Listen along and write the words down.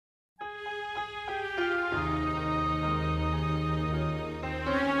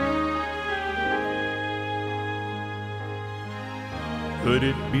Could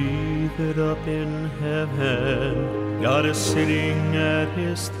it be that up in heaven God is sitting at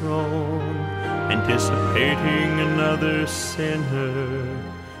his throne, anticipating another sinner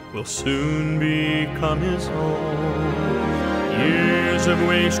will soon become his own? Years of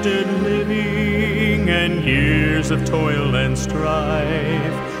wasted living and years of toil and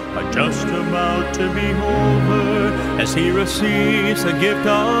strife are just about to be over as he receives the gift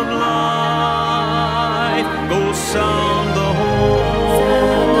of life. Go sound the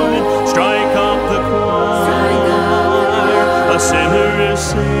horn, strike up the choir. A sinner is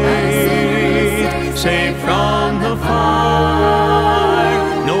saved, saved from the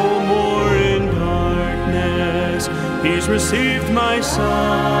fire. No more in darkness, he's received my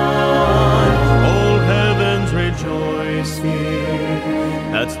son. All heaven's rejoicing,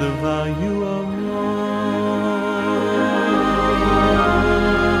 that's the value of one.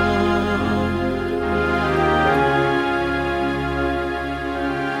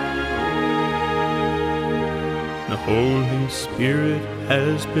 The Holy Spirit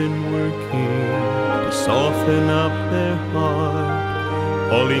has been working to soften up their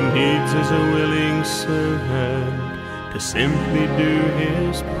heart. All he needs is a willing servant to simply do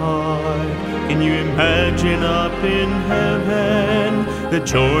his part. Can you imagine up in heaven the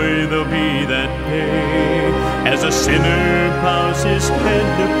joy there'll be that day as a sinner bows his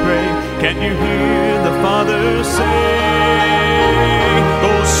head to pray? Can't you hear the Father say,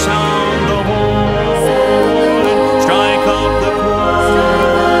 go sound the horn, strike up the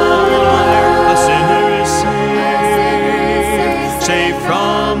choir. A sinner is saved, saved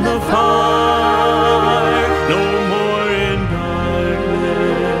from the fire. No more in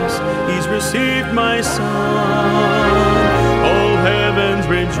darkness, he's received my son. All heaven's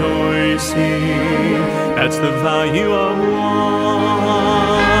rejoicing, that's the value of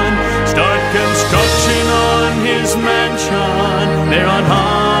one. Start construction on his mansion there on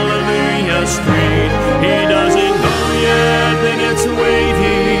Hallelujah Street. He doesn't know yet that it's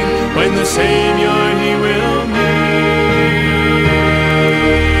waiting when the Savior he will meet.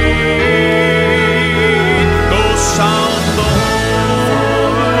 Go sound the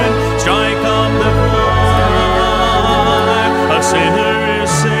horn, strike up the choir. A sinner is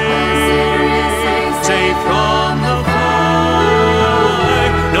saved, saved from the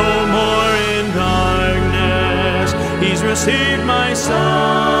fire. No more in darkness, he's received my son.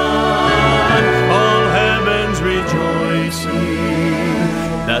 All heaven's rejoicing,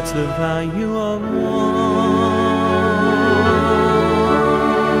 that's the value of one.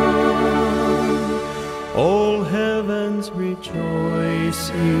 All heaven's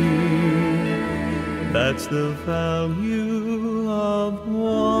rejoicing, that's the value of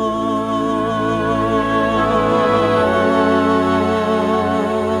one.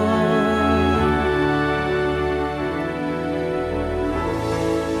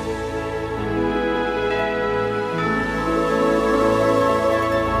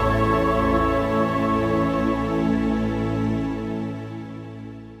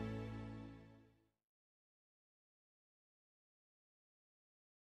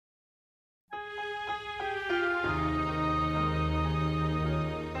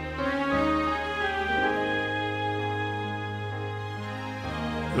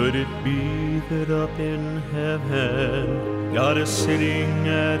 Could it be that up in heaven God is sitting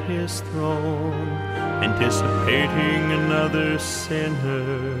at his throne, anticipating another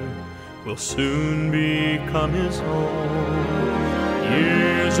sinner will soon become his own?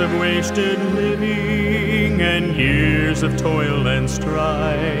 Years of wasted living and years of toil and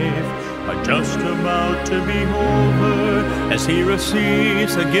strife are just about to be over as he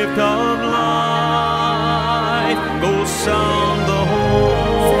receives the gift of life. Go sound the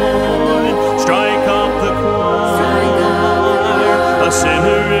horn, strike up the choir. A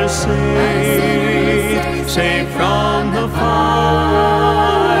sinner is saved, saved from the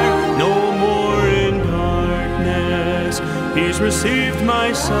fire. No more in darkness, he's received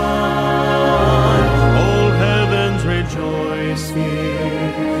my son. All heaven's rejoicing,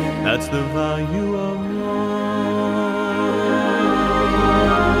 that's the value of one.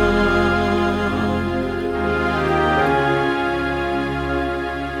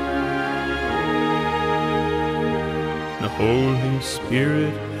 The Holy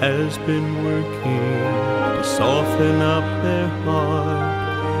Spirit has been working to soften up their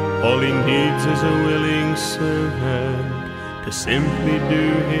heart. All he needs is a willing servant to simply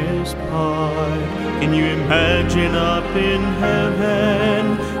do his part. Can you imagine up in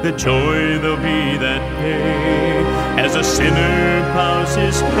heaven the joy there'll be that day as a sinner bows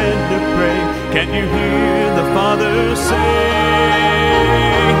his head to pray? Can't you hear the Father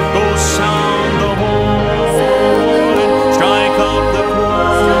say, go sound the horn, strike up the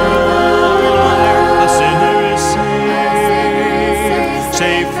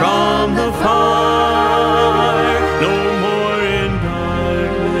safe from the fire, no more in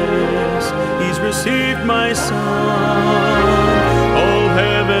darkness. He's received my son, all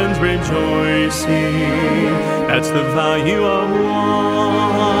heaven's rejoicing. That's the value of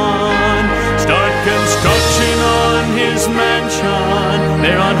one. Start construction on his mansion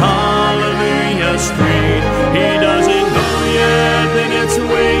there on Hallelujah Street. He doesn't know yet that it's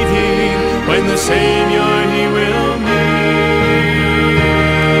waiting when the Savior he will meet.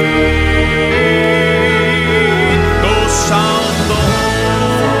 Go sound the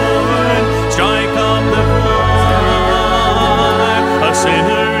horn, strike up the choir. A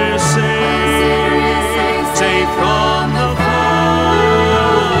sinner is saved, safe from the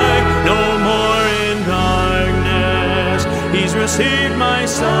fire, no more in darkness. He's received my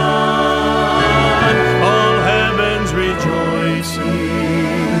son, all heaven's rejoicing.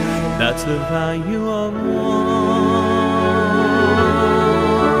 That's the value of one.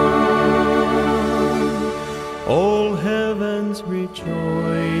 All heaven's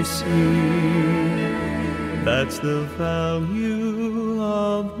rejoicing. That's the value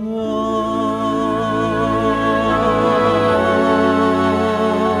of one.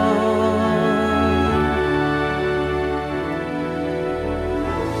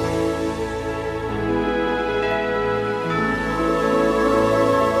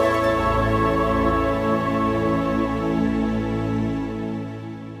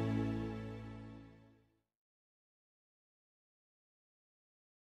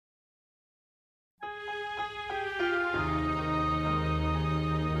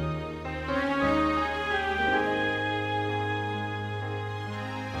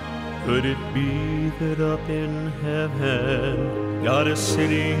 Could it be that up in heaven God is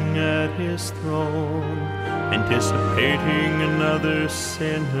sitting at his throne, anticipating another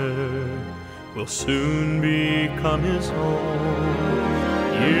sinner will soon become his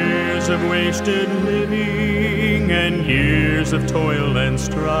own? Years of wasted living and years of toil and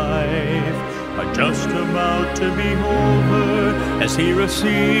strife are just about to be over as he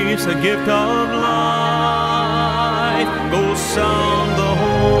receives the gift of life. Go sound the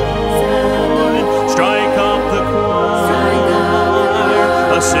horn, strike up the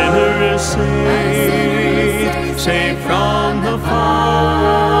choir. A sinner is saved, saved from the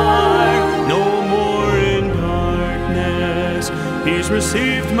fire, no more in darkness. He's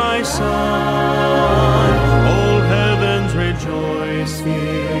received my son, all heaven's rejoicing.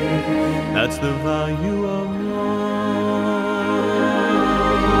 That's the value of one.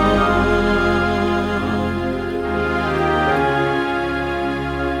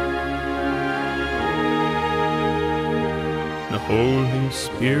 The Holy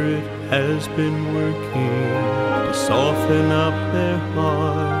Spirit has been working to soften up their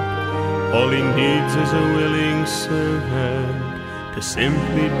heart. All he needs is a willing servant to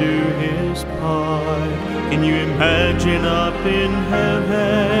simply do his part. Can you imagine up in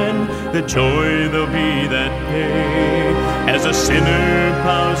heaven the joy there'll be that day as a sinner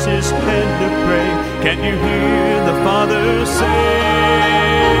bows his head to pray? Can you hear the Father say,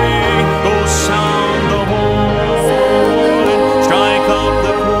 go sound the horn, strike up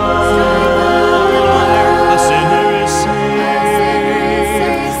the choir. A sinner is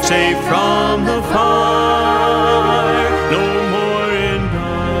saved, saved from the fire, no more in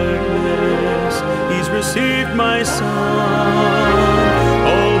darkness. He's received my son,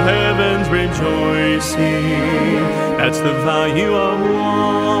 all heaven's rejoicing. That's the value of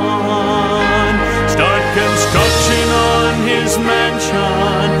one. Start construction on his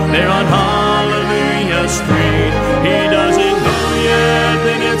mansion there on Hallelujah Street. He doesn't know yet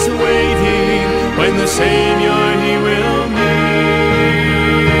that it's waiting when the Savior he will meet.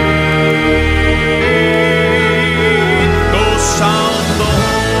 Go sound the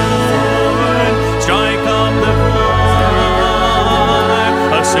horn, strike up the choir.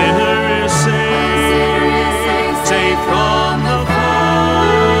 A sinner is saved, saved from the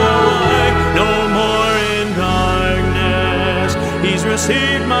fire, no more in darkness. He's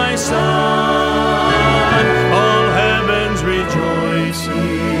received my son, all heaven's rejoicing.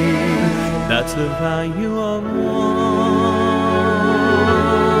 That's the value of one.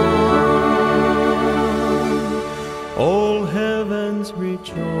 All heaven's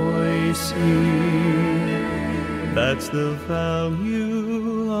rejoicing. That's the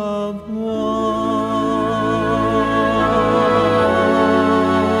value of one.